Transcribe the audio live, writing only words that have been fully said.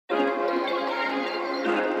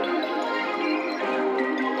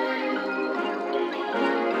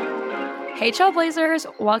Hey, Trailblazers,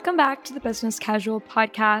 welcome back to the Business Casual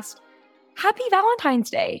Podcast. Happy Valentine's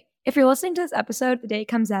Day. If you're listening to this episode the day it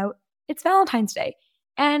comes out, it's Valentine's Day.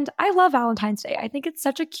 And I love Valentine's Day. I think it's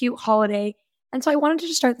such a cute holiday. And so I wanted to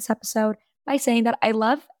just start this episode by saying that I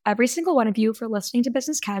love every single one of you for listening to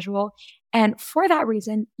Business Casual. And for that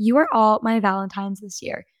reason, you are all my Valentines this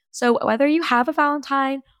year. So whether you have a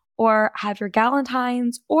Valentine or have your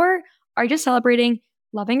Galentines or are just celebrating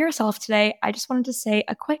loving yourself today, I just wanted to say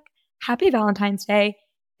a quick happy Valentine's Day.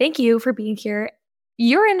 Thank you for being here.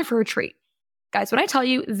 You're in for a treat. Guys, when I tell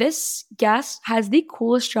you this guest has the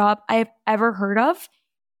coolest job I have ever heard of,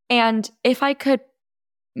 and if I could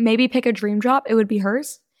maybe pick a dream job, it would be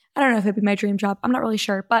hers. I don't know if it'd be my dream job. I'm not really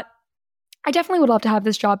sure, but I definitely would love to have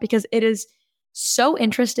this job because it is so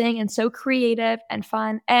interesting and so creative and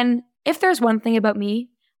fun. And if there's one thing about me,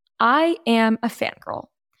 I am a fangirl.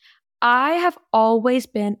 I have always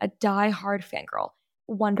been a die-hard fangirl.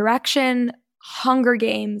 One Direction, Hunger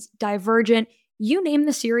Games, Divergent, you name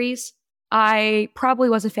the series, I probably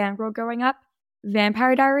was a fangirl growing up.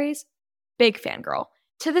 Vampire Diaries, big fangirl.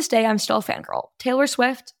 To this day, I'm still a fangirl. Taylor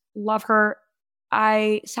Swift, love her.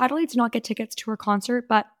 I sadly did not get tickets to her concert,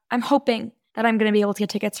 but I'm hoping that I'm going to be able to get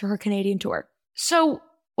tickets for her Canadian tour. So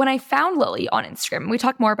when I found Lily on Instagram, we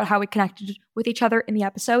talk more about how we connected with each other in the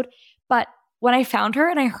episode, but when I found her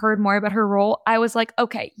and I heard more about her role, I was like,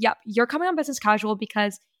 okay, yep, you're coming on Business Casual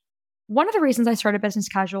because one of the reasons I started Business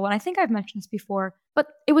Casual, and I think I've mentioned this before, but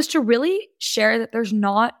it was to really share that there's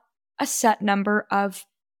not a set number of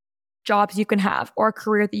jobs you can have or a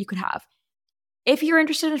career that you can have. If you're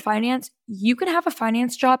interested in finance, you can have a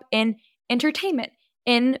finance job in entertainment,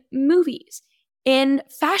 in movies, in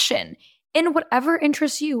fashion, in whatever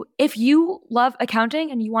interests you. If you love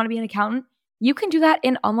accounting and you want to be an accountant, you can do that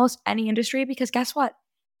in almost any industry because guess what?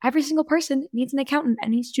 Every single person needs an accountant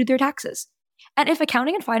and needs to do their taxes. And if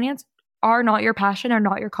accounting and finance are not your passion or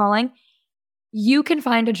not your calling, you can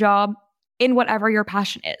find a job in whatever your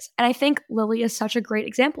passion is. And I think Lily is such a great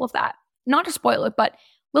example of that. Not to spoil it, but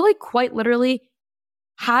Lily quite literally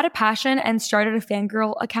had a passion and started a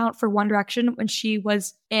fangirl account for One Direction when she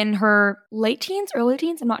was in her late teens, early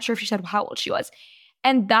teens. I'm not sure if she said how old she was.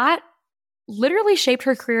 And that literally shaped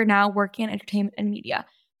her career now working in entertainment and media.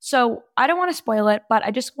 So I don't want to spoil it, but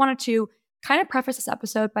I just wanted to kind of preface this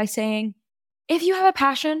episode by saying, if you have a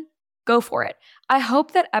passion, go for it. I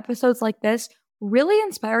hope that episodes like this really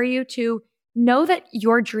inspire you to know that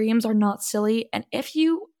your dreams are not silly. And if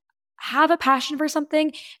you have a passion for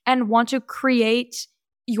something and want to create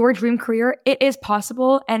your dream career, it is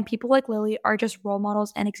possible. And people like Lily are just role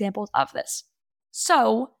models and examples of this.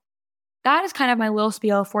 So that is kind of my little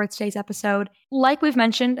spiel for today's episode. Like we've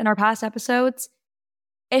mentioned in our past episodes,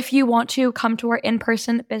 if you want to come to our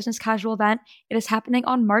in-person Business Casual event, it is happening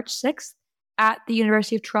on March 6th at the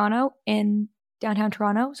University of Toronto in downtown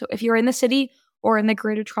Toronto. So if you're in the city or in the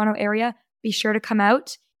greater Toronto area, be sure to come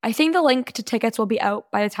out. I think the link to tickets will be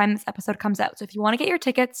out by the time this episode comes out. So if you want to get your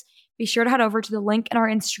tickets, be sure to head over to the link in our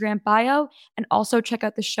Instagram bio and also check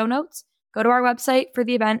out the show notes. Go to our website for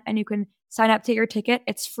the event and you can sign up to get your ticket.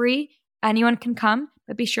 It's free. Anyone can come,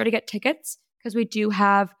 but be sure to get tickets because we do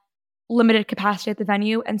have limited capacity at the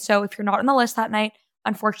venue. And so if you're not on the list that night,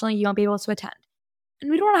 unfortunately, you won't be able to attend.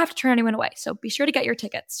 And we don't want to have to turn anyone away. So be sure to get your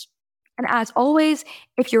tickets. And as always,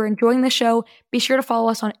 if you're enjoying the show, be sure to follow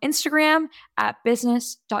us on Instagram at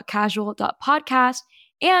business.casual.podcast.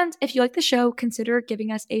 And if you like the show, consider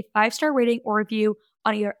giving us a 5-star rating or review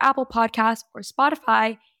on either Apple Podcasts or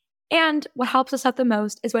Spotify. And what helps us out the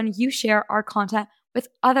most is when you share our content with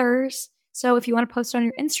others. So if you want to post it on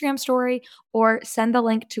your Instagram story or send the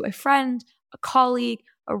link to a friend, a colleague,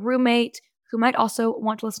 a roommate who might also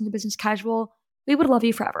want to listen to Business Casual, we would love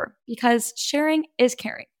you forever because sharing is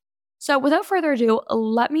caring. So without further ado,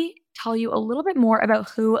 let me tell you a little bit more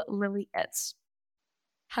about who Lily is.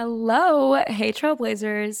 Hello, hey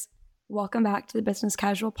Trailblazers. Welcome back to the Business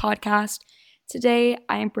Casual Podcast. Today,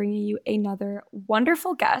 I am bringing you another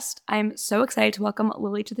wonderful guest. I'm so excited to welcome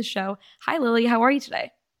Lily to the show. Hi, Lily. How are you today?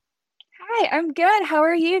 Hi, I'm good. How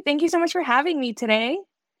are you? Thank you so much for having me today.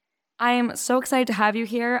 I am so excited to have you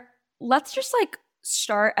here. Let's just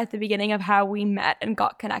start at the beginning of how we met and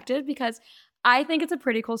got connected because I think it's a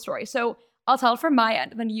pretty cool story. So I'll tell it from my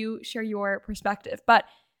end, then you share your perspective. But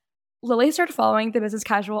Lily started following the Business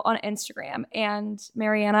Casual on Instagram, and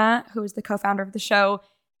Mariana, who is the co-founder of the show,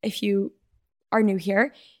 if you are new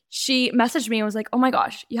here, she messaged me and was like, oh my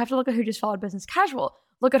gosh, you have to look at who just followed Business Casual.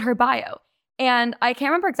 Look at her bio. And I can't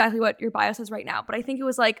remember exactly what your bio says right now, but I think it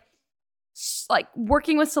was like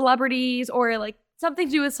working with celebrities or something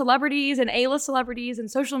to do with celebrities and A-list celebrities and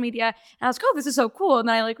social media. And I was like, oh, this is so cool. And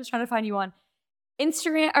then I was trying to find you on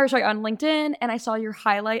on LinkedIn, and I saw your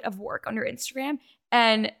highlight of work on your Instagram,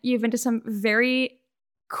 and you've been to some very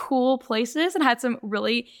cool places and had some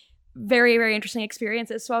really very, very interesting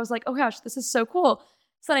experiences. So I was like, oh gosh, this is so cool.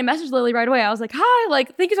 So then I messaged Lily right away. I was like, hi,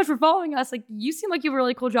 like, thank you so much for following us. Like, you seem like you have a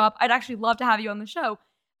really cool job. I'd actually love to have you on the show.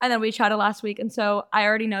 And then we chatted last week. And so I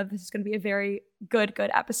already know this is going to be a very good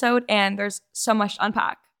episode. And there's so much to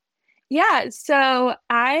unpack. Yeah, so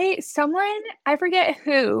I forget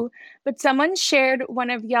who, but someone shared one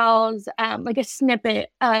of y'all's like a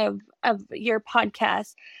snippet of your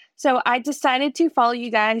podcast. So I decided to follow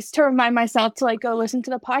you guys to remind myself to like go listen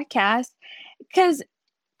to the podcast, because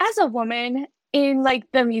as a woman in like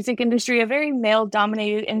the music industry, a very male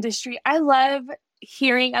dominated industry, I love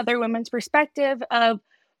hearing other women's perspective of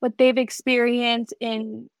what they've experienced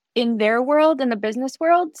in their world, in the business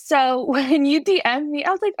world. So when you DM'd me,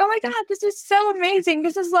 I was like, oh my God, this is so amazing.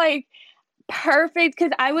 This is like perfect,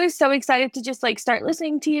 because I was so excited to just like start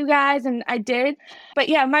listening to you guys, and I did. But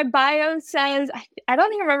yeah, my bio says, I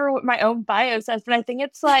don't even remember what my own bio says, but I think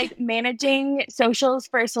it's like managing socials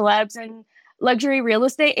for celebs and luxury real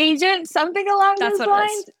estate agents, something along those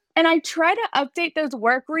lines. And I try to update those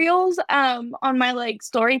work reels on my like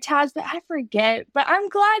story tabs, but I forget. But I'm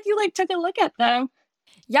glad you like took a look at them.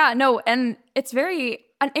 Yeah, no, and it's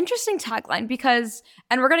an interesting tagline because,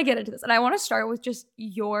 and we're going to get into this, and I want to start with just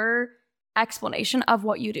your explanation of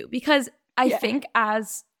what you do, because I think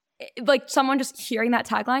as like someone just hearing that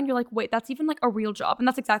tagline, you're like, wait, that's even like a real job. And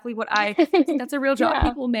that's exactly what I think, that's a real job. Yeah.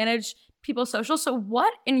 People manage people's socials. So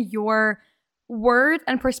what, in your words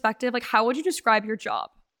and perspective, like how would you describe your job?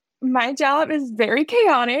 My job is very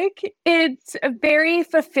chaotic. It's very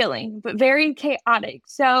fulfilling, but very chaotic.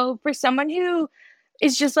 So for someone who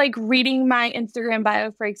is just like reading my Instagram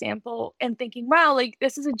bio, for example, and thinking, wow, like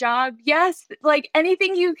this is a job. Yes, like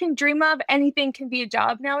anything you can dream of, anything can be a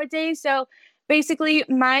job nowadays. So basically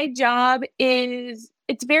my job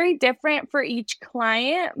it's very different for each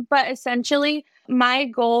client, but essentially my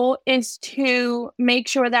goal is to make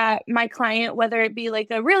sure that my client, whether it be like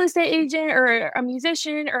a real estate agent or a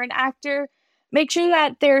musician or an actor, make sure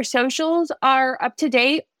that their socials are up to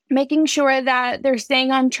date, making sure that they're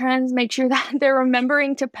staying on trends, make sure that they're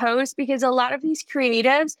remembering to post, because a lot of these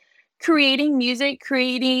creatives creating music,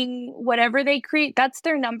 creating whatever they create, that's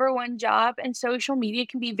their number one job. And social media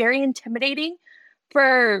can be very intimidating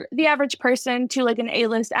for the average person to like an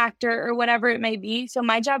A-list actor or whatever it may be. So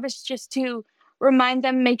my job is just to remind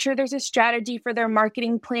them, make sure there's a strategy for their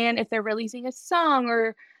marketing plan if they're releasing a song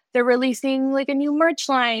or they're releasing like a new merch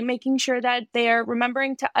line, making sure that they're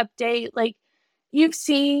remembering to update. Like you've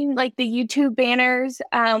seen like the YouTube banners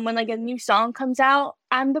when like a new song comes out.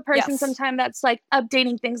 I'm the person sometimes that's like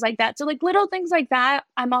updating things like that. So like little things like that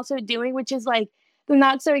I'm also doing, which is like the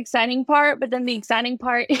not so exciting part. But then the exciting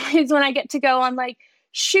part is when I get to go on like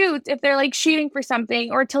shoots, if they're like shooting for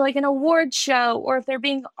something, or to like an award show, or if they're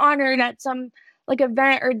being honored at some like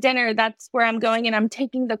event or dinner, that's where I'm going and I'm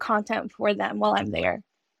taking the content for them while I'm there.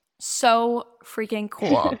 So freaking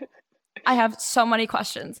cool. I have so many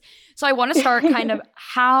questions. So I want to start kind of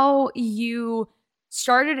how you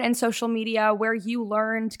started in social media, where you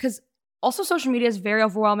learned, because also social media is very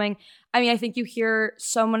overwhelming. I mean, I think you hear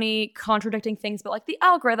so many contradicting things, but like the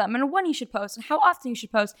algorithm and when you should post and how often you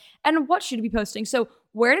should post and what should you be posting. So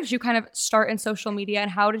where did you kind of start in social media,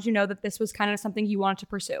 and how did you know that this was kind of something you wanted to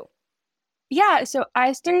pursue? Yeah, so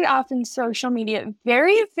I started off in social media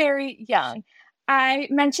very, very young. I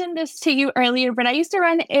mentioned this to you earlier, but I used to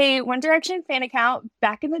run a One Direction fan account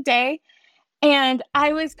back in the day, and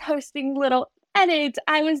I was posting little edits.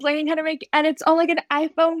 I was learning how to make edits on like an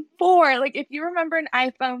iPhone 4. Like if you remember an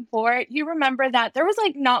iPhone 4, you remember that there was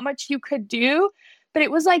like not much you could do, but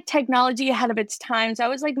it was like technology ahead of its time. So I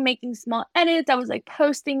was like making small edits. I was like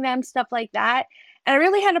posting them, stuff like that. And I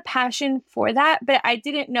really had a passion for that, but I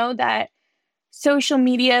didn't know that social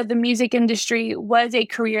media, the music industry, was a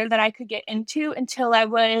career that I could get into until I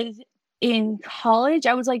was in college.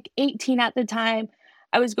 I was like 18 at the time.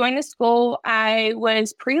 I was going to school. I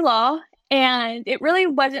was pre-law, and it really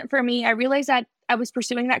wasn't for me. I realized that I was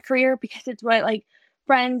pursuing that career because it's what like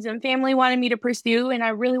friends and family wanted me to pursue, and I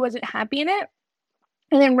really wasn't happy in it.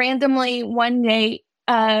 And then randomly one day,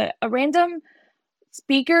 a random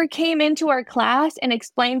speaker came into our class and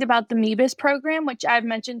explained about the MEBIS program, which I've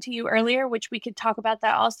mentioned to you earlier, which we could talk about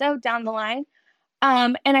that also down the line.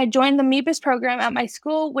 And I joined the MEBIS program at my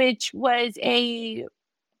school, which was a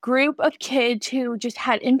group of kids who just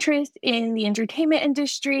had interest in the entertainment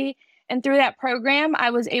industry. And through that program,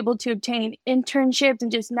 I was able to obtain internships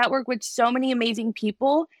and just network with so many amazing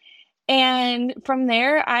people. And from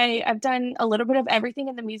there, I've done a little bit of everything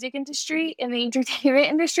in the music industry, in the entertainment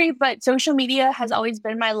industry, but social media has always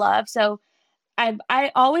been my love. So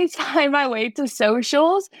I always find my way to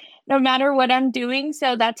socials no matter what I'm doing.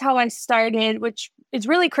 So that's how I started, which is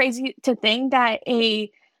really crazy to think that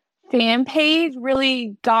a fan page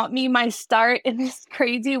really got me my start in this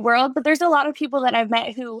crazy world. But there's a lot of people that I've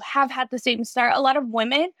met who have had the same start, a lot of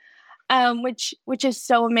women, which is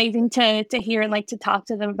so amazing to hear and like to talk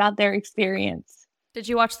to them about their experience. Did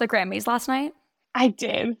you watch the Grammys last night? I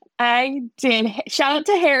did. I did. Shout out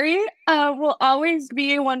to Harry. Will always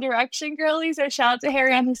be a One Direction girly. So shout out to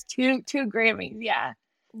Harry on his two Grammys. Yeah.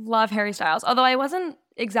 Love Harry Styles. Although I wasn't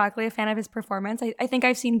exactly a fan of his performance. I think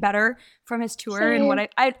I've seen better from his tour. Same. And what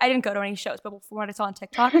I didn't go to any shows, but from what I saw on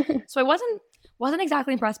TikTok. So I wasn't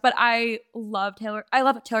exactly impressed, but I love Taylor. I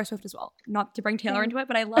love Taylor Swift as well. Not to bring Taylor into it,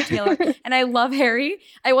 but I love Taylor and I love Harry.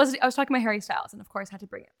 I was talking about Harry Styles, and of course I had to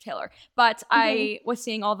bring up Taylor. But I was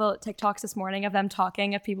seeing all the TikToks this morning of them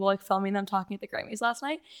talking, of people like filming them talking at the Grammys last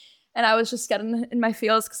night, and I was just getting in my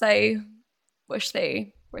feels because I wish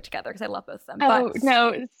they were together because I love both of them. Oh,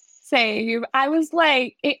 no, same. I was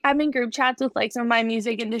like, I'm in group chats with like some of my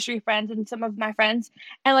music industry friends and some of my friends,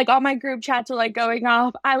 and like all my group chats were like going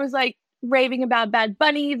off. I was like raving about Bad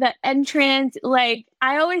Bunny, the entrance. Like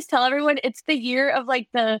I always tell everyone, it's the year of like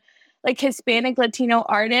the like Hispanic Latino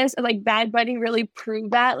artists, and like Bad Bunny really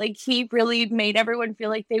proved that. Like he really made everyone feel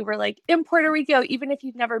like they were like in Puerto Rico, even if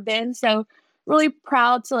you've never been. So really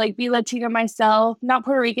proud to like be Latina myself, not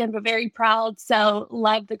Puerto Rican, but very proud. So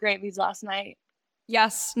loved the Grammys last night.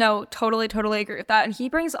 Yes, no, totally agree with that. And he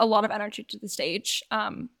brings a lot of energy to the stage,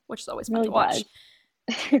 which is always fun Really to watch.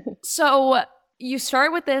 So you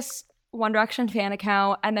start with this One Direction fan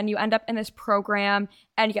account, and then you end up in this program,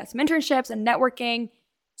 and you get some internships and networking.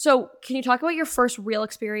 So can you talk about your first real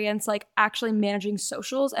experience, like actually managing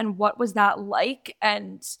socials, and what was that like?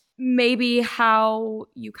 And maybe how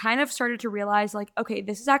you kind of started to realize like, okay,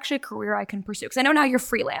 this is actually a career I can pursue. Because I know now you're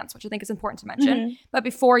freelance, which I think is important to mention. But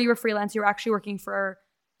before you were freelance, you were actually working for,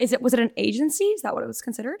 was it an agency? Is that what it was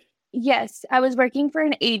considered? Yes, I was working for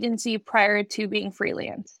an agency prior to being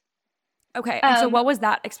freelance. Okay. And so what was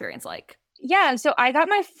that experience like? Yeah, so I got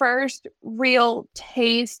my first real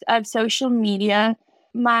taste of social media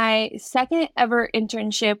my second ever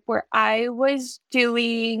internship, where I was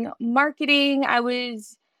doing marketing. I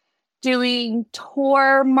was doing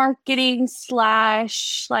tour marketing /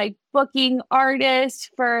 like booking artists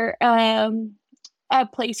for a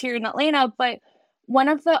place here in Atlanta. But one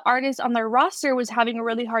of the artists on their roster was having a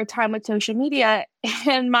really hard time with social media.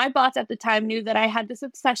 And my boss at the time knew that I had this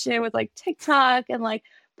obsession with like TikTok and like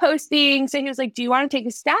posting. So he was like, do you want to take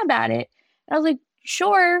a stab at it? And I was like,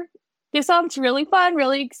 sure. This sounds really fun,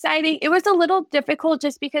 really exciting. It was a little difficult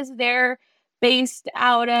just because they're based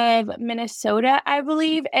out of Minnesota, I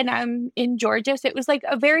believe, and I'm in Georgia. So it was like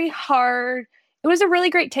it was a really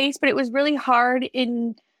great taste, but it was really hard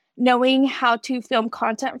in knowing how to film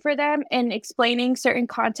content for them and explaining certain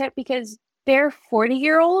content because they're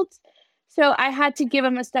 40-year-olds. So I had to give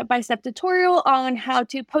them a step-by-step tutorial on how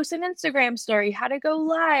to post an Instagram story, how to go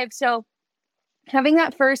live. So having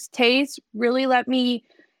that first taste really let me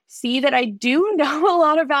see that I do know a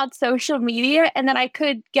lot about social media and that I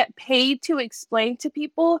could get paid to explain to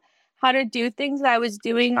people how to do things that I was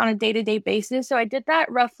doing on a day-to-day basis. So I did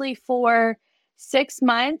that roughly for 6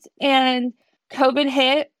 months, and COVID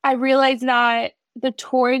hit. I realized that the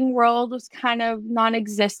touring world was kind of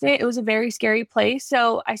non-existent. It was a very scary place.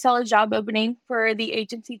 So I saw a job opening for the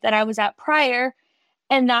agency that I was at prior,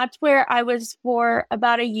 and that's where I was for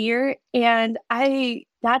about a year. And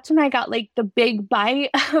that's when I got like the big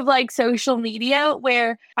bite of like social media,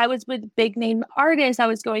 where I was with big name artists. I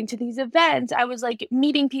was going to these events. I was like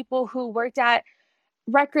meeting people who worked at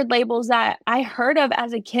record labels that I heard of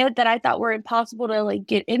as a kid that I thought were impossible to like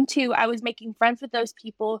get into. I was making friends with those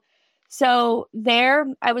people. So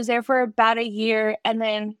I was there for about a year, and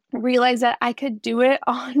then realized that I could do it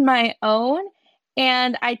on my own.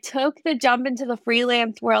 And I took the jump into the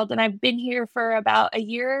freelance world, and I've been here for about a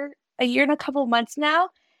year and a couple months now.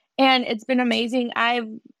 And it's been amazing.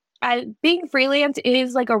 Being freelance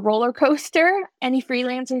is like a roller coaster. Any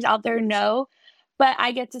freelancers out there know, but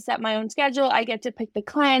I get to set my own schedule. I get to pick the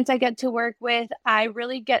clients I get to work with. I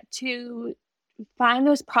really get to find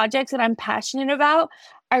those projects that I'm passionate about.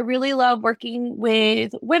 I really love working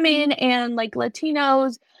with women and like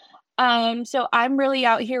Latinos. So I'm really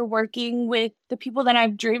out here working with the people that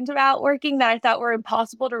I've dreamed about working, that I thought were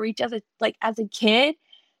impossible to reach as a kid.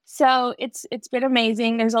 So it's been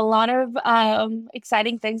amazing. There's a lot of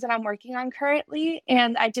exciting things that I'm working on currently,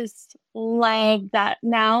 and I just love that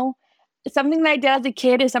now. something that I did as a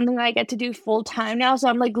kid is something that I get to do full time now. So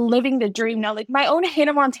I'm like living the dream now, like my own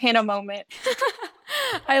Hannah Montana moment.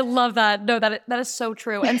 I love that. No, that is so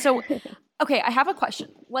true. And so, okay, I have a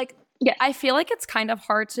question. Like, Yeah. I feel like it's kind of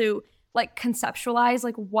hard to like conceptualize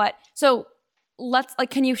like what. So let's like,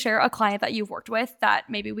 can you share a client that you've worked with that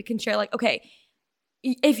maybe we can share? Like, okay,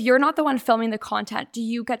 if you're not the one filming the content, do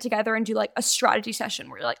you get together and do like a strategy session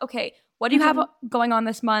where you're like, okay, what do you have going on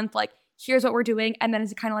this month? Like, here's what we're doing. And then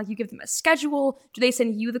is it kind of like you give them a schedule? Do they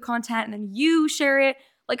send you the content and then you share it?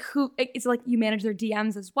 Like, who is it like you manage their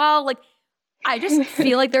DMs as well? Like, I just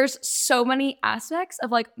feel like there's so many aspects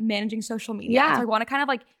of like managing social media. Yeah. So I want to kind of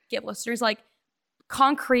like give listeners like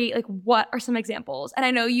concrete, like what are some examples? And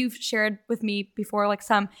I know you've shared with me before, like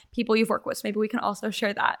some people you've worked with. So maybe we can also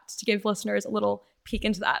share that to give listeners a little peek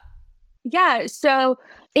into that. Yeah, so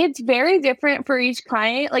it's very different for each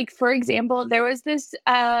client. Like, for example, there was this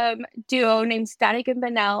duo named Static and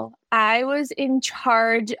Benel. I was in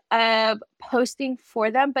charge of posting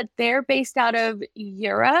for them, but they're based out of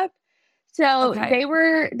Europe. So Okay.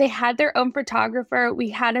 they had their own photographer.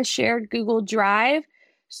 We had a shared Google Drive.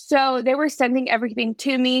 So they were sending everything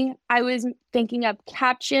to me. I was thinking up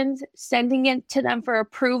captions, sending it to them for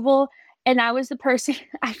approval. And I was the person,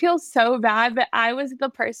 I feel so bad, but I was the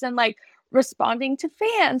person like responding to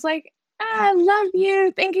fans, like, I love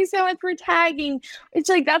you. Thank you so much for tagging. It's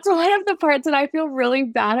like, that's one of the parts that I feel really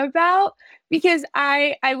bad about because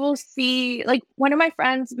I will see, like, one of my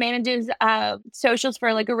friends manages socials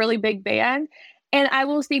for like a really big band. And I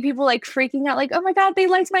will see people like freaking out, like, oh my God, they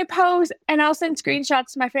liked my post. And I'll send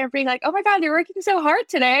screenshots to my fan being like, oh my God, you're working so hard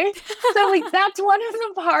today. So like that's one of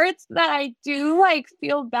the parts that I do like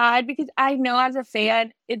feel bad because I know as a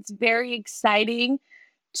fan, it's very exciting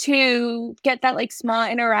to get that like small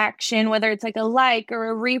interaction, whether it's like a like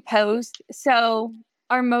or a repost. So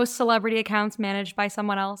Are most celebrity accounts managed by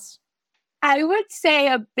someone else? I would say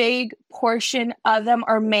a big portion of them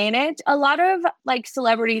are managed. A lot of like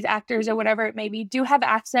celebrities, actors, or whatever it may be, do have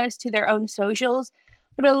access to their own socials.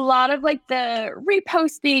 But a lot of like the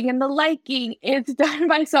reposting and the liking is done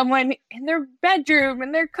by someone in their bedroom,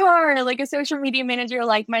 in their car, like a social media manager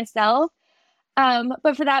like myself.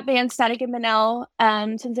 But for that band, Static and Manel,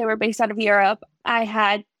 since they were based out of Europe, I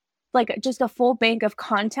had like just a full bank of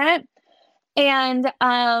content. And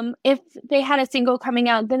if they had a single coming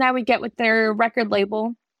out, then I would get with their record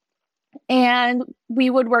label and we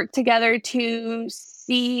would work together to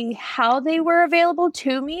see how they were available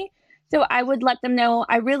to me. So I would let them know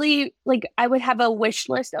I really like I would have a wish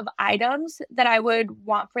list of items that I would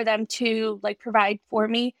want for them to like provide for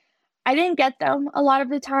me. I didn't get them a lot of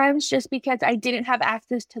the times just because I didn't have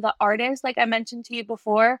access to the artist like I mentioned to you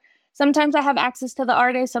before. Sometimes I have access to the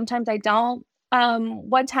artist, sometimes I don't.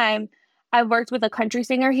 One time I worked with a country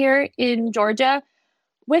singer here in Georgia.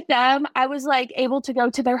 With them, I was like able to go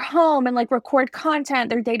to their home and like record content,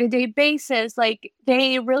 their day-to-day basis. Like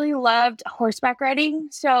they really loved horseback riding.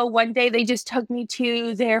 So one day they just took me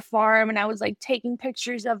to their farm and I was like taking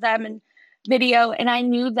pictures of them and video. And I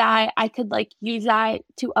knew that I could like use that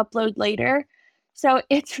to upload later. So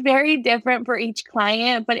it's very different for each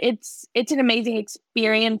client, but it's an amazing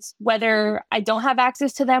experience whether I don't have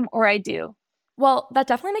access to them or I do. Well, that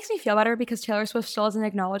definitely makes me feel better because Taylor Swift still hasn't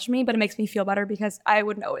acknowledged me, but it makes me feel better because I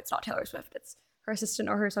would know it's not Taylor Swift. It's her assistant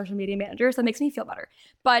or her social media manager. So that makes me feel better.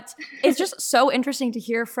 But it's just so interesting to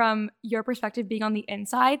hear from your perspective being on the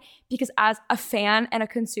inside because as a fan and a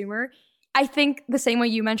consumer, I think the same way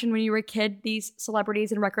you mentioned when you were a kid, these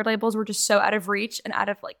celebrities and record labels were just so out of reach and out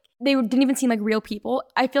of like, they didn't even seem like real people.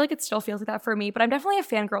 I feel like it still feels like that for me, but I'm definitely a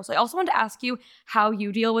fangirl. So I also wanted to ask you how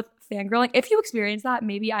you deal with fangirling. If you experience that,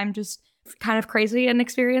 maybe I'm just kind of crazy and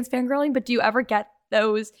experience fangirling, but do you ever get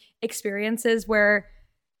those experiences where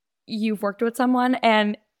you've worked with someone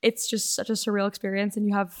and it's just such a surreal experience and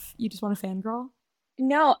you just want to fangirl?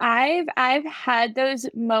 No, I've had those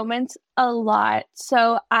moments a lot.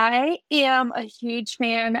 So I am a huge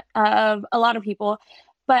fan of a lot of people,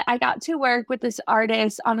 but I got to work with this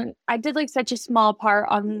artist I did like such a small part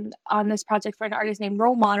on this project for an artist named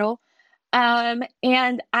Role Model.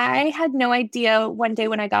 And I had no idea one day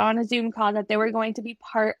when I got on a Zoom call that they were going to be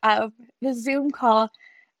part of the Zoom call.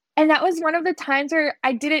 And that was one of the times where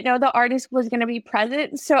I didn't know the artist was going to be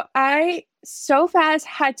present. So I so fast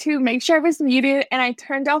had to make sure I was muted and I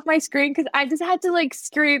turned off my screen because I just had to like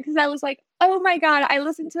scream because I was like, oh my God, I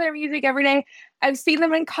listen to their music every day. I've seen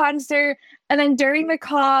them in concert. And then during the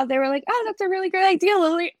call, they were like, oh, that's a really great idea,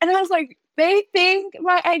 Lily. And I was like, they think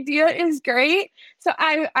my idea is great. So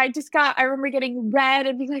I remember getting red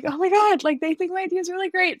and being like, oh my God, like they think my idea is really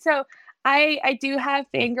great. So I do have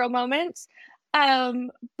fangirl moments.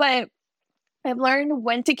 But I've learned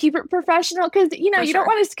when to keep it professional because, you For you don't sure.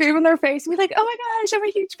 want to scream in their face and be like, oh my gosh, I'm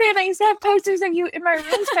a huge fan. I used to have posters of you in my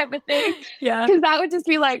room type of thing. Yeah. Because that would just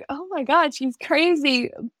be like, oh my God, she's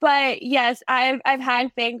crazy. But yes, I've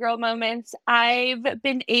had fangirl moments. I've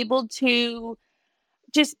been able to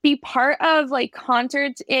just be part of like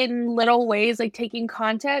concerts in little ways, like taking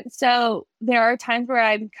content. So there are times where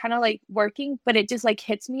I'm kind of like working, but it just like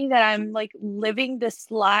hits me that I'm like living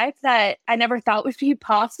this life that I never thought would be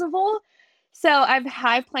possible. So I've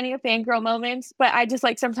had plenty of fangirl moments, but I just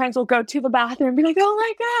like sometimes will go to the bathroom and be like, oh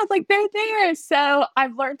my God, like they're there. So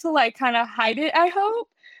I've learned to like kind of hide it, I hope.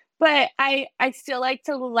 But I still like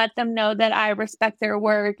to let them know that I respect their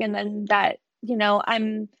work and then that,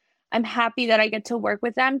 I'm happy that I get to work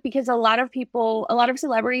with them because a lot of people, a lot of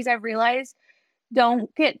celebrities I've realized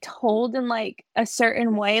don't get told in like a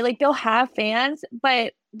certain way. Like they'll have fans,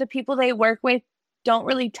 but the people they work with don't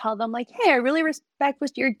really tell them like, "Hey, I really respect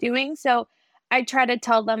what you're doing." So I try to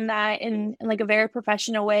tell them that in like a very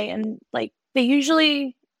professional way and like they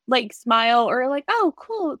usually like smile or like, "Oh,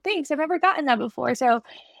 cool. Thanks. I've never gotten that before." So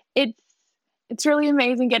it's it's really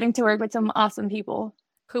amazing getting to work with some awesome people.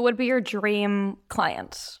 Who would be your dream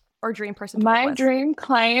client or dream person to work My with? dream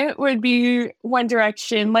client would be One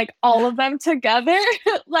Direction, like all of them together.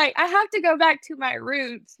 Like I have to go back to my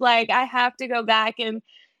roots. Like I have to go back and,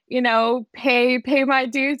 pay my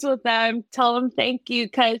dues with them, tell them thank you.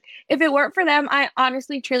 Cause if it weren't for them, I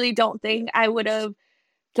honestly truly don't think I would have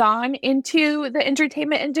gone into the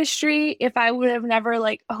entertainment industry if I would have never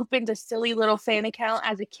like opened a silly little fan account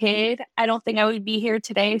as a kid. I don't think I would be here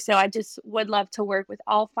today. So I just would love to work with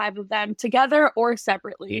all five of them together or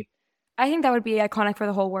separately. I think that would be iconic for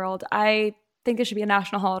the whole world. I think it should be a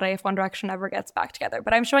national holiday if One Direction ever gets back together,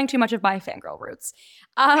 but I'm showing too much of my fangirl roots.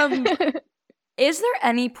 Um, is there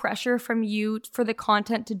any pressure from you for the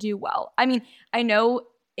content to do well? I mean, I know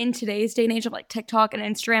in today's day and age of like TikTok and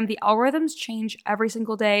Instagram, the algorithms change every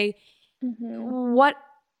single day. Mhm. What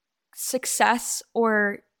success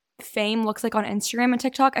or fame looks like on Instagram and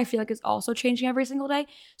TikTok, I feel like is also changing every single day.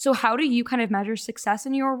 So how do you kind of measure success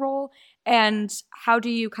in your role? And how do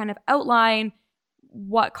you kind of outline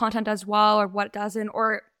what content does well or what doesn't?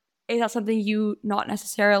 Or is that something you not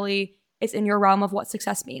necessarily is in your realm of what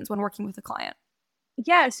success means when working with a client?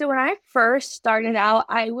 Yeah, so when I first started out,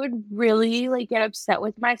 I would really like get upset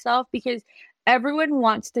with myself because everyone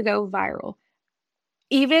wants to go viral.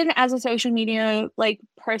 Even as a social media like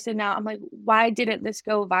person now, I'm like, why didn't this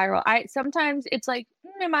go viral? I sometimes it's like,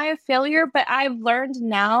 am I a failure? But I've learned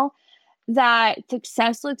now that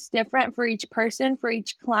success looks different for each person, for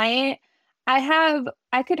each client. I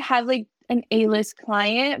could have like an A-list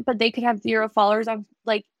client, but they could have 0 followers on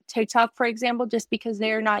like TikTok, for example, just because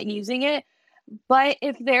they're not using it. But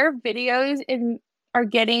if their videos are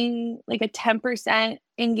getting like a 10%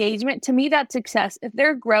 engagement, to me, that's success. If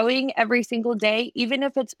they're growing every single day, even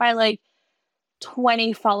if it's by like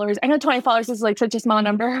 20 followers, I know 20 followers is like such a small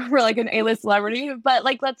number for like an A-list celebrity, but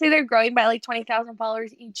like let's say they're growing by like 20,000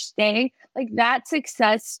 followers each day, like that's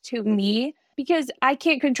success to me because I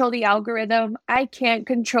can't control the algorithm. I can't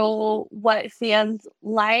control what fans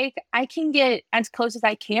like. I can get as close as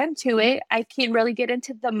I can to it. I can really get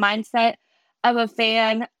into the mindset of a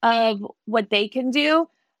fan of what they can do,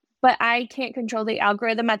 but I can't control the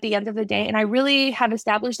algorithm at the end of the day. And I really have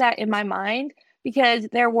established that in my mind because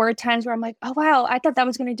there were times where I'm like, oh, wow, I thought that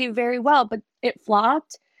was going to do very well, but it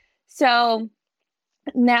flopped. So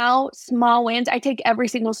now small wins, I take every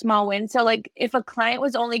single small win. So, like, if a client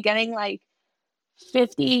was only getting like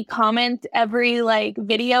 50 comments every like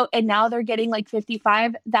video and now they're getting like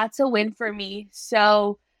 55, that's a win for me.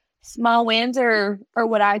 So small wins are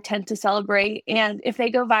what I tend to celebrate, and if they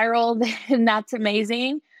go viral then that's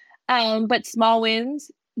amazing. But small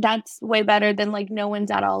wins, that's way better than like no wins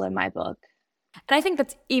at all in my book. And I think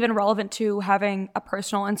that's even relevant to having a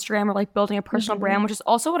personal Instagram or like building a personal Hmm. brand, which is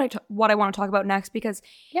also what I want to talk about next because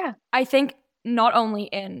Yeah. I think not only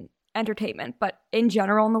in entertainment, but in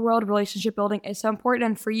general in the world, relationship building is so important.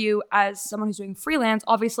 And for you as someone who's doing freelance,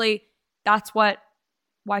 obviously that's why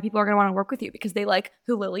people are going to want to work with you because they like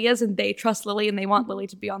who Lily is and they trust Lily and they want Mhm. Lily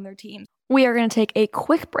to be on their team. We are going to take a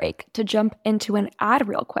quick break to jump into an ad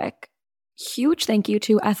real quick. Huge thank you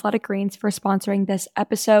to Athletic Greens for sponsoring this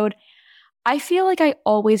episode. I feel like I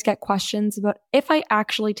always get questions about if I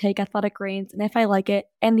actually take Athletic Greens and if I like it.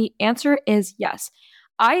 And the answer is yes.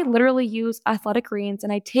 I literally use Athletic Greens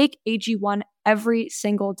and I take AG1 every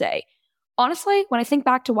single day. Honestly, when I think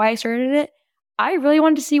back to why I started it, I really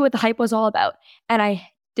wanted to see what the hype was all about. And I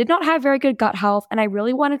did not have very good gut health and I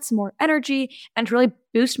really wanted some more energy and to really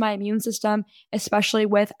boost my immune system, especially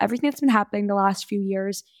with everything that's been happening the last few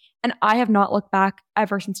years. And I have not looked back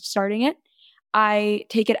ever since starting it. I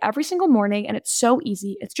take it every single morning and it's so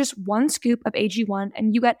easy. It's just 1 scoop of AG1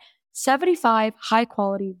 and you get 75 high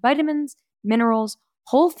quality vitamins, minerals,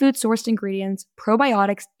 whole food sourced ingredients,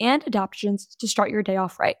 probiotics, and adaptogens to start your day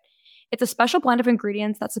off right. It's a special blend of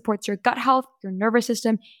ingredients that supports your gut health, your nervous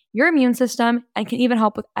system, your immune system, and can even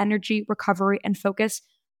help with energy, recovery, and focus.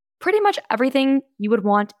 Pretty much everything you would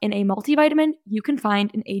want in a multivitamin, you can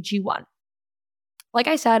find in AG1. Like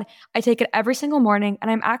I said, I take it every single morning,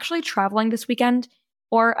 and I'm actually traveling this weekend.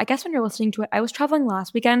 Or I guess when you're listening to it, I was traveling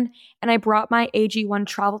last weekend, and I brought my AG1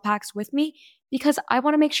 travel packs with me because I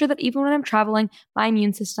want to make sure that even when I'm traveling, my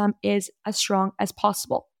immune system is as strong as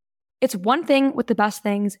possible. It's one thing with the best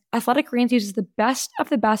things. Athletic Greens uses the best of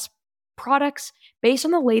the best products based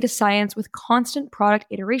on the latest science with constant product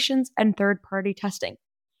iterations and third-party testing.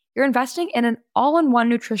 You're investing in an all-in-one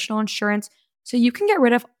nutritional insurance so you can get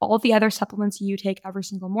rid of all the other supplements you take every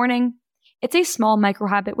single morning. It's a small micro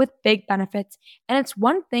habit with big benefits, and it's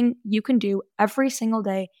one thing you can do every single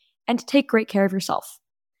day and to take great care of yourself.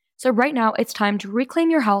 So right now, it's time to reclaim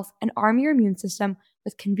your health and arm your immune system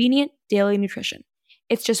with convenient daily nutrition.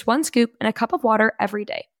 It's just 1 scoop and a cup of water every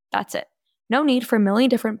day. That's it. No need for a million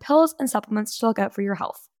different pills and supplements to look out for your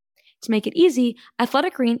health. To make it easy,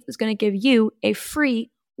 Athletic Greens is going to give you a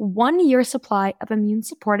free 1-year supply of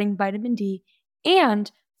immune-supporting vitamin D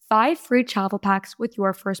and 5 free travel packs with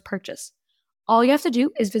your first purchase. All you have to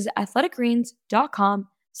do is visit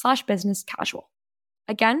athleticgreens.com/business-casual.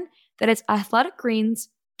 Again, that is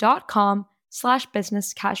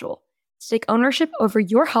athleticgreens.com/business-casual to take ownership over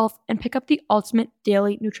your health and pick up the ultimate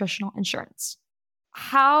daily nutritional insurance.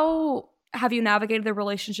 How have you navigated the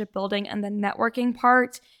relationship building and the networking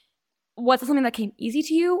part? Was it something that came easy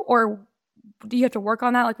to you, or do you have to work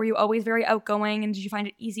on that? Like, were you always very outgoing, and did you find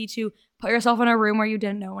it easy to put yourself in a room where you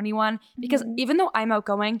didn't know anyone? Because even though I'm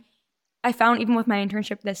outgoing, I found even with my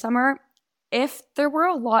internship this summer, if there were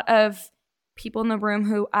a lot of people in the room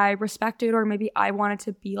who I respected or maybe I wanted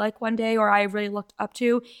to be like one day or I really looked up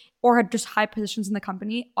to or had just high positions in the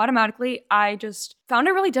company, automatically I just found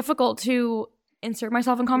it really difficult to insert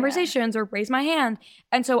myself in conversations or raise my hand.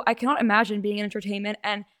 And so I cannot imagine being in entertainment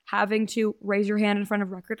and having to raise your hand in front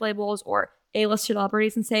of record labels or A-list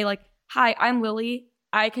celebrities and say like, hi, I'm Lily.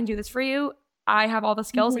 I can do this for you. I have all the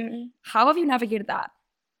skills. Like, how have you navigated that?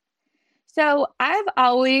 So I've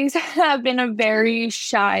always been a very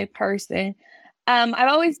shy person. I've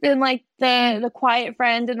always been like the quiet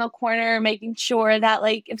friend in the corner, making sure that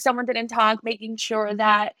like if someone didn't talk, making sure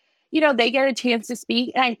that, they get a chance to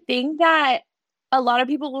speak. And I think that a lot of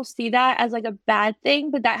people will see that as like a bad thing,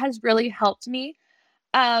 but that has really helped me.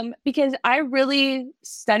 Because I really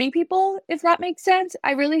study people, if that makes sense.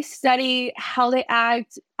 I really study how they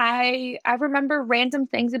act. I remember random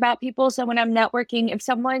things about people. So when I'm networking, if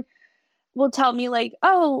someone will tell me like,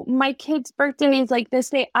 oh, my kid's birthday is like this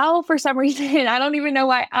day, I'll for some reason, I don't even know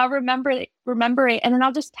why, I'll remember it. And then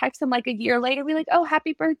I'll just text them like a year later, be like, oh,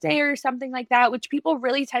 happy birthday or something like that, which people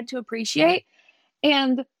really tend to appreciate.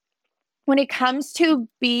 And when it comes to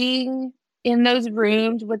being in those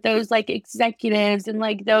rooms with those like executives and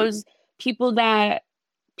like those people that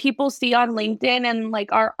people see on LinkedIn and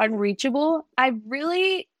like are unreachable, I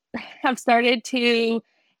really have started to,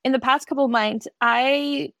 in the past couple of months,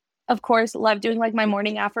 I of course love doing like my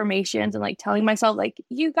morning affirmations and like telling myself like,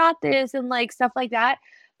 you got this and like stuff like that.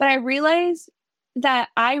 But I realized that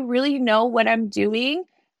I really know what I'm doing,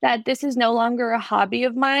 that this is no longer a hobby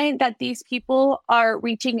of mine, that these people are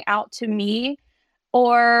reaching out to me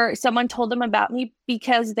or someone told them about me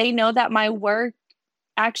because they know that my work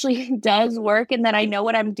actually does work and that I know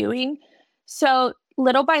what I'm doing. So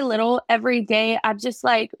little by little, every day, I've just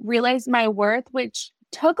like realized my worth, which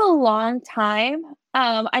took a long time.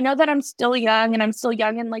 I know that I'm still young and I'm still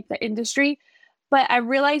young in like the industry, but I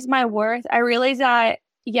realized my worth. I realized that,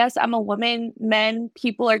 yes, I'm a woman, men,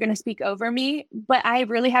 people are going to speak over me, but I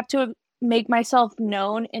really have to make myself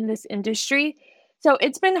known in this industry. So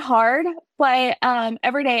it's been hard, but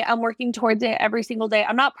every day I'm working towards it every single day.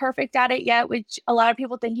 I'm not perfect at it yet, which a lot of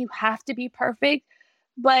people think you have to be perfect,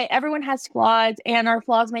 but everyone has flaws and our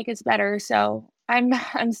flaws make us better. So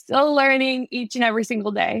I'm still learning each and every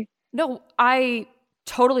single day. No, I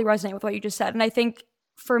totally resonate with what you just said. And I think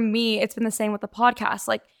for me, it's been the same with the podcast.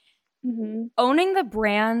 Like owning the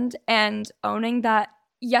brand and owning that,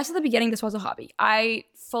 yes, at the beginning, this was a hobby. I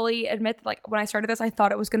fully admit that, like, when I started this, I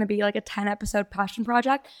thought it was going to be like a 10-episode passion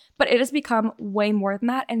project, but it has become way more than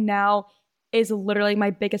that. And now is literally my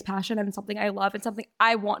biggest passion and something I love and something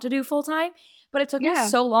I want to do full time. But it took me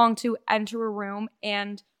so long to enter a room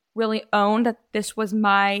and really own that this was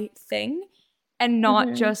my thing and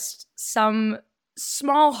not just some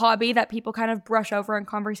small hobby that people kind of brush over in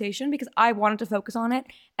conversation because I wanted to focus on it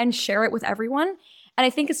and share it with everyone. And I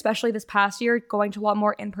think especially this past year, going to a lot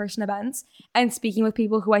more in-person events and speaking with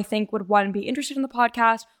people who I think would, one, be interested in the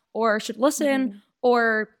podcast or should listen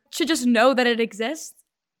or should just know that it exists,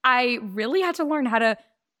 I really had to learn how to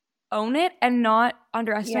own it and not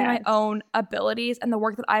underestimate my own abilities and the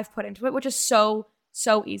work that I've put into it, which is so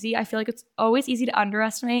easy. I feel like it's always easy to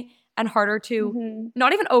underestimate and harder to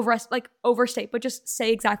not even overstate, but just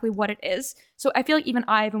say exactly what it is. So I feel like even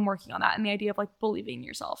I've been working on that and the idea of like believing in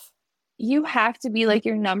yourself. You have to be like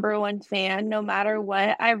your number one fan no matter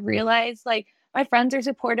what. I realize like my friends are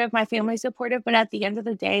supportive, my family's supportive, but at the end of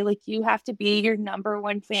the day, like you have to be your number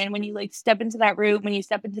one fan when you like step into that room, when you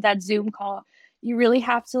step into that Zoom call. You really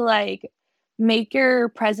have to like make your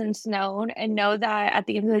presence known and know that at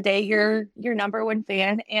the end of the day, you're your number one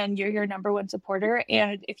fan and you're your number one supporter.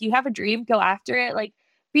 And if you have a dream, go after it. Like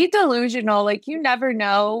be delusional. Like you never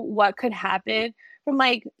know what could happen from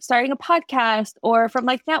like starting a podcast or from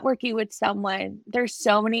like networking with someone. There's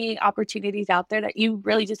so many opportunities out there that you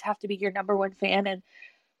really just have to be your number one fan and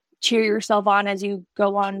cheer yourself on as you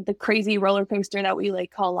go on the crazy roller coaster that we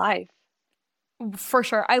like call life. For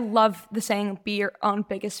sure. I love the saying, be your own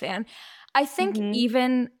biggest fan. I think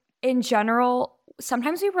even in general,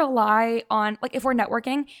 sometimes we rely on, like if we're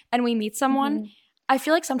networking and we meet someone, I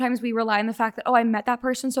feel like sometimes we rely on the fact that, oh, I met that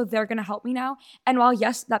person, so they're going to help me now. And while,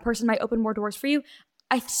 yes, that person might open more doors for you,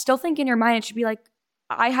 I still think in your mind it should be like,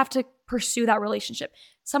 I have to pursue that relationship.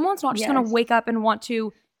 Someone's not just going to wake up and want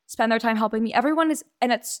to spend their time helping me. Everyone is,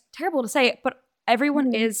 and it's terrible to say it, but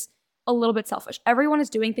everyone is a little bit selfish. Everyone is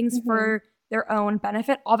doing things for their own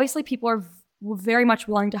benefit. Obviously, people are very much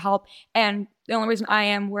willing to help. And the only reason I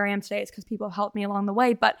am where I am today is because people have helped me along the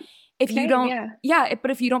way. But if you don't,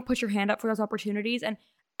 but if you don't put your hand up for those opportunities and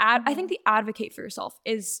I think the advocate for yourself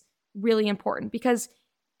is really important because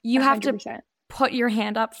you 100%. Have to put your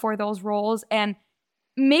hand up for those roles and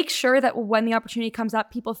make sure that when the opportunity comes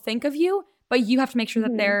up, people think of you, but you have to make sure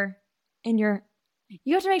that they're you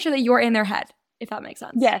have to make sure that you're in their head, if that makes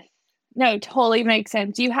sense. Yes. No, totally makes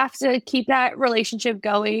sense. You have to keep that relationship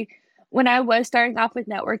going. When I was starting off with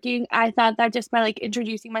networking, I thought that just by like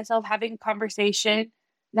introducing myself, having a conversation,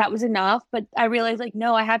 that was enough. But I realized like,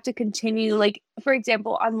 no, I have to continue. Like, for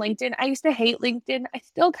example, on LinkedIn, I used to hate LinkedIn. I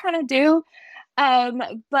still kind of do.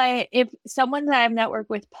 But if someone that I've networked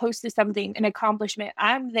with posted something, an accomplishment,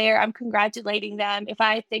 I'm there, I'm congratulating them. If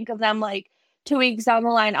I think of them like 2 weeks down the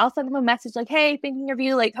line, I'll send them a message like, hey, thinking of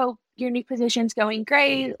you, like, hope your new position's going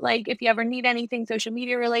great. Like, if you ever need anything social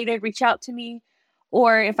media related, reach out to me.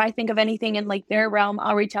 Or if I think of anything in like their realm,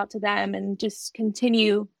 I'll reach out to them and just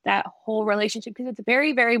continue that whole relationship because it's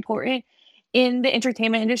very, very important in the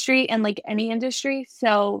entertainment industry and like any industry.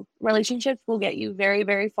 So relationships will get you very,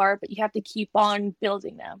 very far, but you have to keep on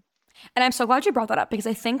building them. And I'm so glad you brought that up because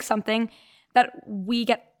I think something that we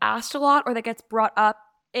get asked a lot or that gets brought up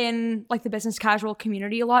in like the business casual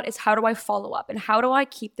community a lot is how do I follow up and how do I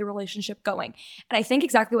keep the relationship going? And I think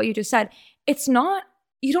exactly what you just said, it's not,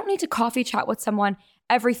 you don't need to coffee chat with someone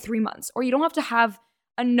every 3 months, or you don't have to have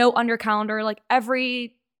a note on your calendar, like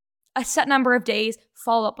every a set number of days,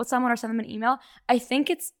 follow up with someone or send them an email. I think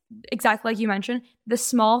it's exactly like you mentioned, the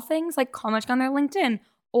small things like commenting on their LinkedIn,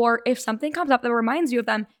 or if something comes up that reminds you of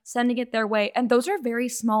them, sending it their way. And those are very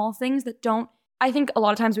small things that don't, I think a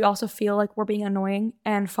lot of times we also feel like we're being annoying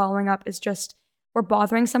and following up is just, we're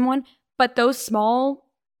bothering someone. But those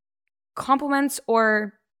small compliments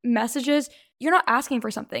or messages, you're not asking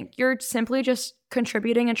for something. You're simply just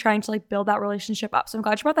contributing and trying to like build that relationship up. So I'm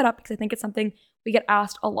glad you brought that up because I think it's something we get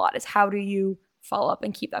asked a lot is how do you follow up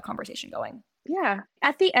and keep that conversation going? Yeah.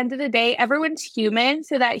 At the end of the day, everyone's human.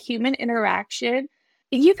 So that human interaction,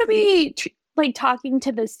 you could be like talking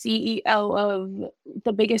to the CEO of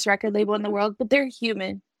the biggest record label in the world, but they're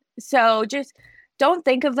human. So just don't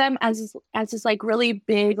think of them as this like really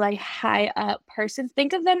big, like high up person.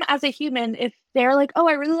 Think of them as a human. If they're like, oh,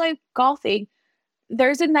 I really like golfing,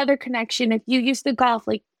 there's another connection. If you used to golf,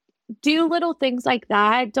 like do little things like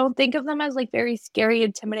that. Don't think of them as like very scary,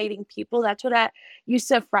 intimidating people. That's what used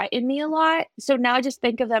to frighten me a lot. So now I just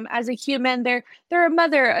think of them as a human. They're a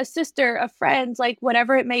mother, a sister, a friend, like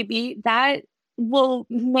whatever it may be. That will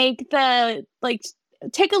make the like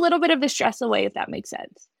take a little bit of the stress away, if that makes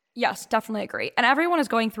sense. Yes, definitely agree. And everyone is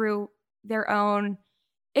going through their own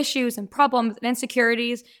issues and problems and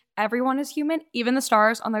insecurities. Everyone is human. Even the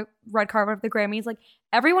stars on the red carpet of the Grammys, like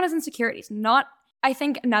everyone has insecurities. I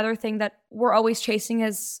think another thing that we're always chasing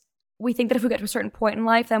is we think that if we get to a certain point in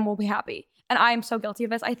life, then we'll be happy. And I'm so guilty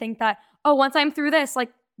of this. I think that, oh, once I'm through this,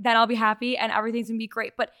 like then I'll be happy and everything's gonna be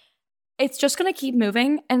great. But it's just going to keep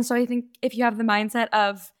moving. And so I think if you have the mindset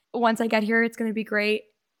of once I get here, it's going to be great,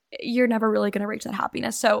 you're never really going to reach that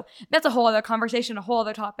happiness. So that's a whole other conversation, a whole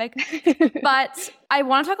other topic. But I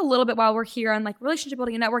want to talk a little bit while we're here on like relationship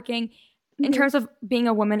building and networking in terms of being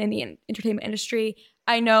a woman in the entertainment industry.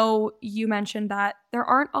 I know you mentioned that there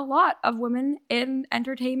aren't a lot of women in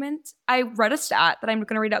entertainment. I read a stat that I'm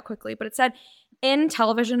going to read out quickly, but it said in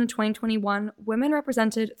television in 2021, women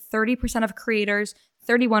represented 30% of creators,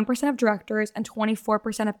 31% of directors, and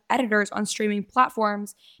 24% of editors on streaming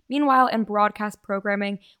platforms. Meanwhile, in broadcast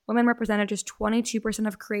programming, women represented just 22%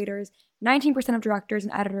 of creators, 19% of directors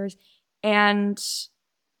and editors, and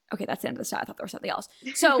okay, that's the end of the stat. I thought there was something else.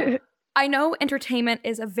 So I know entertainment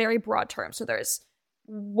is a very broad term. So there's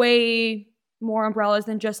way more umbrellas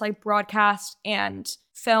than just like broadcast and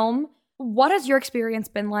film. What has your experience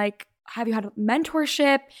been like? Have you had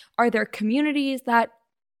mentorship? Are there communities that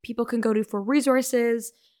people can go to for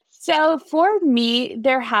resources? So for me,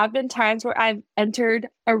 there have been times where I've entered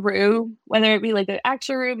a room, whether it be like an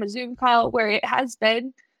action room, a Zoom call, where it has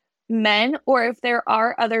been men, or if there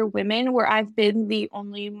are other women where I've been the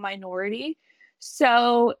only minority.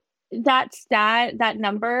 So that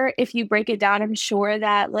number, if you break it down, I'm sure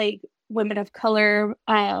that like women of color,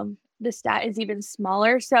 the stat is even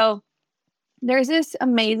smaller. So there's this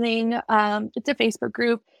amazing, it's a Facebook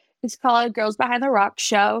group. It's called Girls Behind the Rock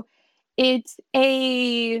Show. It's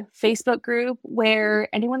a Facebook group where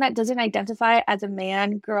anyone that doesn't identify as a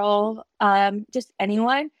man, girl, just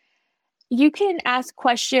anyone, you can ask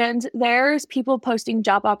questions. There's people posting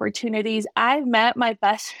job opportunities. I've met my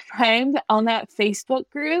best friend on that Facebook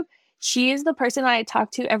group. She is the person I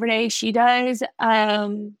talk to every day. She does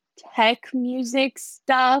tech music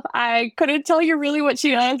stuff. I couldn't tell you really what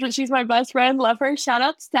she does, but she's my best friend. Love her. Shout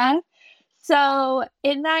out Steph. So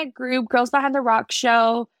in that group, Girls Behind the Rock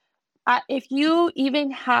Show, if you even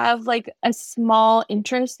have like a small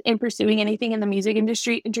interest in pursuing anything in the music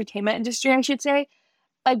industry, entertainment industry, I should say,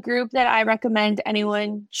 a group that I recommend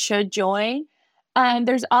anyone should join.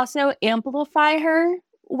 There's also Amplify Her,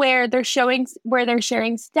 where they're sharing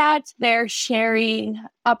stats, they're sharing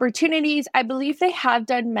opportunities. I believe they have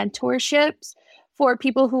done mentorships for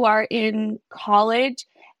people who are in college.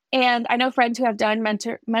 And I know friends who have done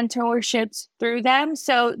mentorships through them.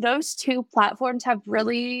 So those two platforms have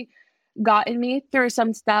really gotten me through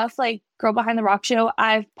some stuff. Like Girl Behind the Rock Show,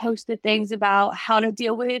 I've posted things about how to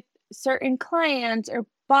deal with certain clients or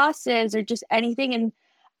bosses or just anything. And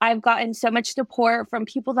I've gotten so much support from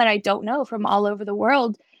people that I don't know from all over the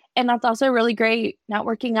world. And that's also a really great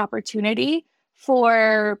networking opportunity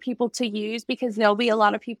for people to use, because there'll be a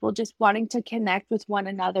lot of people just wanting to connect with one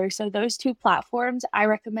another. So those two platforms, I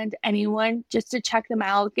recommend anyone just to check them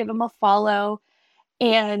out, give them a follow,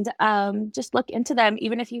 and just look into them,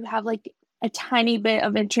 even if you have like a tiny bit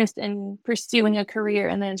of interest in pursuing a career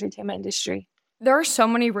in the entertainment industry. There are so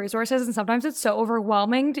many resources, and sometimes it's so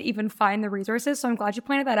overwhelming to even find the resources. So I'm glad you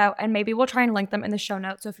pointed that out, and maybe we'll try and link them in the show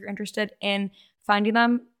notes. So if you're interested in finding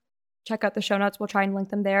them, check out the show notes. We'll try and link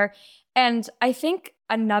them there. And I think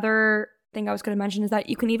another thing I was going to mention is that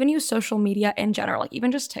you can even use social media in general, like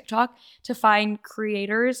even just TikTok, to find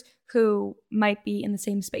creators who might be in the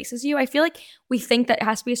same space as you. I feel like we think that it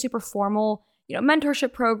has to be a super formal,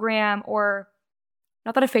 mentorship program, or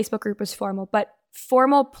not that a Facebook group is formal, but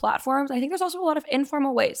formal platforms. I think there's also a lot of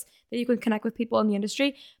informal ways that you can connect with people in the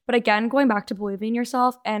industry. But again, going back to believing in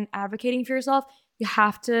yourself and advocating for yourself, you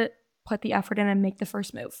have to put the effort in and make the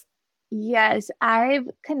first move. Yes, I've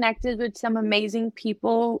connected with some amazing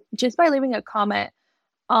people just by leaving a comment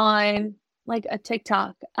on like a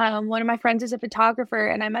TikTok. One of my friends is a photographer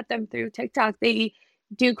and I met them through TikTok. They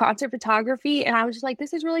do concert photography and I was just like,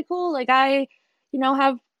 this is really cool. Like I,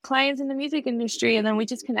 have clients in the music industry, and then we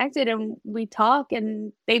just connected and we talk,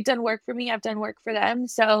 and they've done work for me. I've done work for them.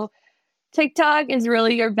 So TikTok is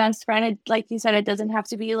really your best friend. Like you said, it doesn't have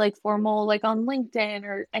to be like formal, like on LinkedIn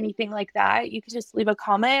or anything like that. You could just leave a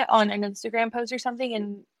comment on an Instagram post or something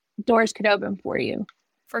and doors could open for you.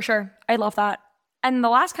 For sure. I love that. And the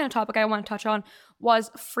last kind of topic I want to touch on was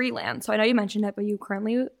freelance. So I know you mentioned it, but you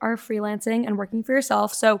currently are freelancing and working for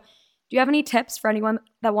yourself. So do you have any tips for anyone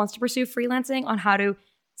that wants to pursue freelancing on how to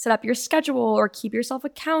set up your schedule or keep yourself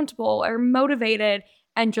accountable or motivated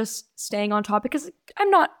and just staying on top? Because I'm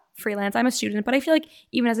not freelance, I'm a student, but I feel like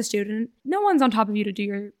even as a student, no one's on top of you to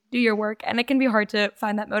do your work, and it can be hard to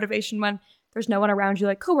find that motivation when there's no one around you,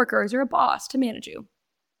 like coworkers or a boss, to manage you.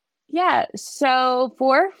 Yeah, so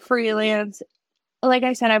for freelance, like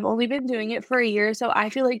I said, I've only been doing it for a year, so I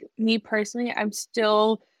feel like me personally, I'm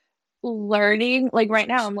still learning, like right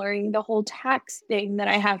now I'm learning the whole tax thing that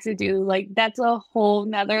I have to do. Like that's a whole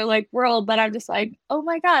nother like world, but I'm just like, oh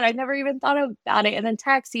my God, I never even thought about it. And then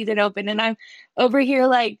tax season opened and I'm over here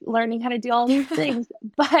like learning how to do all these things.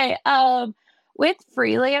 But with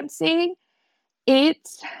freelancing,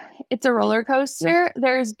 it's it's a roller coaster.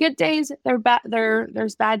 There's good days,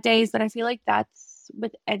 there's bad days, but I feel like that's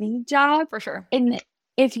with any job. For sure. And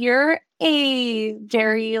if you're a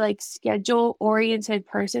very like schedule oriented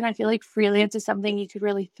person, I feel like freelance is something you could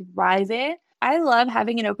really thrive in. I love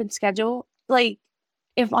having an open schedule. Like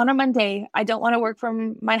if on a Monday I don't want to work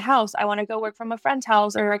from my house, I want to go work from a friend's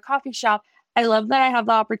house or a coffee shop. I love that I have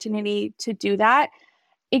the opportunity to do that.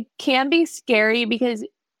 It can be scary because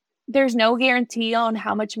there's no guarantee on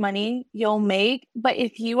how much money you'll make, but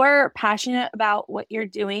if you are passionate about what you're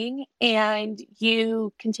doing and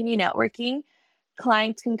you continue networking,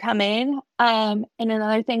 clients can come in. And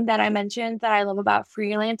another thing that I mentioned that I love about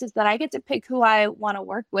freelance is that I get to pick who I want to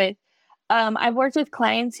work with. I've worked with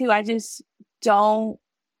clients who I just don't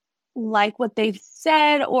like what they've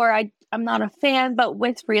said, or I'm not a fan, but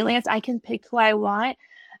with freelance, I can pick who I want.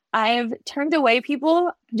 I've turned away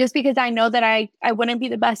people just because I know that I wouldn't be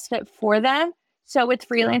the best fit for them. So with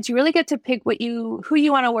freelance, you really get to pick who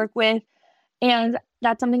you want to work with. And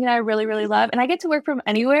that's something that I really, really love. And I get to work from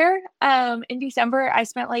anywhere. In December, I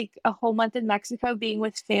spent like a whole month in Mexico being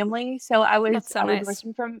with family. So That's so I was nice.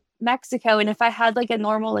 working from Mexico. And if I had like a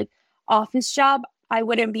normal like office job, I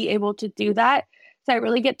wouldn't be able to do that. So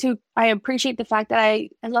I appreciate the fact that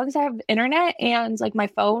as long as I have internet and like my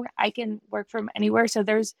phone, I can work from anywhere. So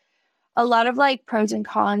there's a lot of like pros and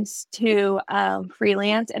cons to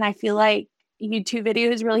freelance. And I feel like YouTube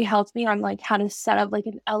videos really helped me on like how to set up like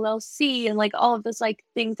an LLC and like all of this like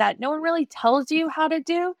things that no one really tells you how to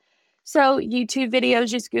do. So YouTube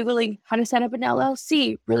videos, just Googling how to set up an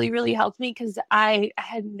LLC really, really helped me because I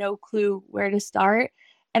had no clue where to start.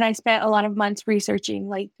 And I spent a lot of months researching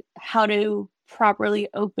like how to properly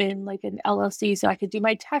open like an LLC so I could do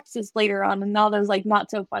my taxes later on and all those like not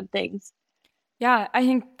so fun things. Yeah, I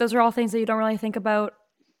think those are all things that you don't really think about.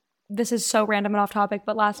 This is so random and off topic,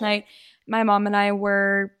 but last night my mom and I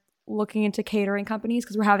were looking into catering companies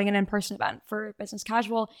because we're having an in-person event for business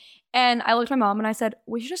casual. And I looked at my mom and I said,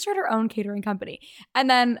 we should just start our own catering company. And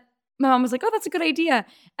then my mom was like, oh, that's a good idea.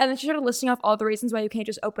 And then she started listing off all the reasons why you can't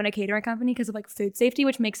just open a catering company because of like food safety,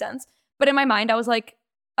 which makes sense. But in my mind, I was like,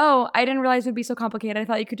 oh, I didn't realize it would be so complicated. I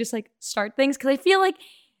thought you could just like start things because I feel like,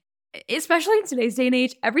 especially in today's day and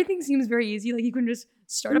age, everything seems very easy. Like you can just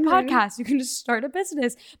start a podcast, you can just start a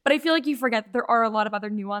business. But I feel like you forget that there are a lot of other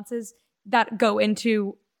nuances that go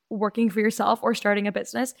into working for yourself or starting a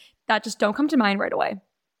business that just don't come to mind right away.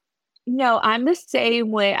 No, I'm the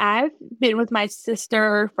same way. I've been with my sister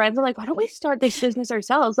or friends. I'm like, why don't we start this business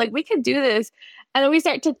ourselves? Like, we could do this. And then we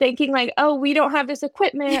start to thinking like, oh, we don't have this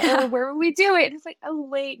equipment or Yeah. where would we do it? And it's like, oh,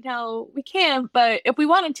 wait, no, we can't. But if we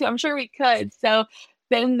wanted to, I'm sure we could. So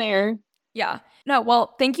been there. Yeah. No,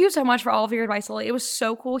 well, thank you so much for all of your advice, Lily. It was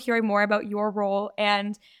so cool hearing more about your role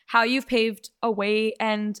and how you've paved a way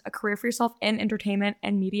and a career for yourself in entertainment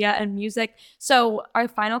and media and music. So, our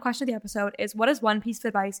final question of the episode is, what is one piece of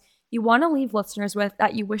advice you want to leave listeners with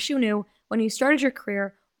that you wish you knew when you started your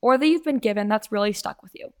career or that you've been given that's really stuck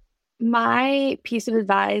with you? My piece of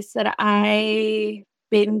advice that I've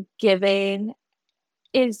been given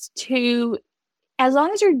is to, as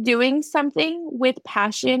long as you're doing something with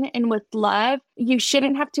passion and with love, you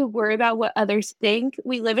shouldn't have to worry about what others think.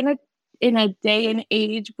 We live in a day and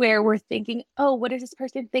age where we're thinking, oh, what is this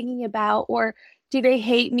person thinking about? Or do they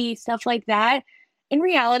hate me? Stuff like that. In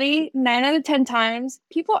reality, 9 out of 10 times,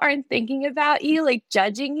 people aren't thinking about you, like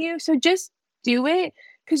judging you. So just do it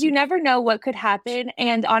because you never know what could happen.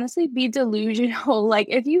 And honestly, be delusional. Like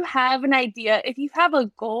if you have an idea, if you have a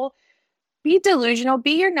goal, be delusional,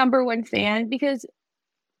 be your number one fan because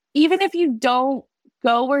even if you don't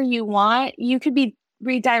go where you want, you could be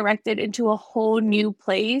redirected into a whole new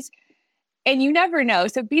place and you never know.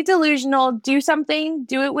 So be delusional, do something,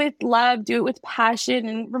 do it with love, do it with passion,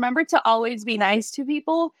 and remember to always be nice to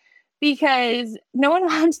people because no one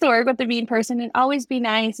wants to work with a mean person and always be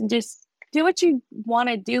nice and just do what you want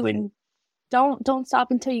to do and don't stop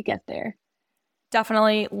until you get there.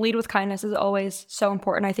 Definitely lead with kindness is always so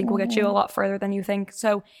important. I think will get you a lot further than you think.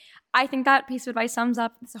 So I think that piece of advice sums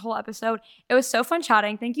up this whole episode. It was so fun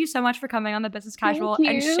chatting. Thank you so much for coming on the Business Casual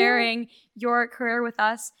and sharing your career with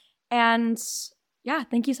us. And yeah,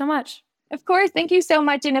 thank you so much. Of course. Thank you so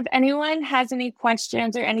much. And if anyone has any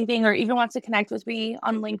questions or anything, or even wants to connect with me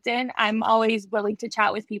on LinkedIn, I'm always willing to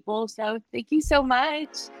chat with people. So thank you so much.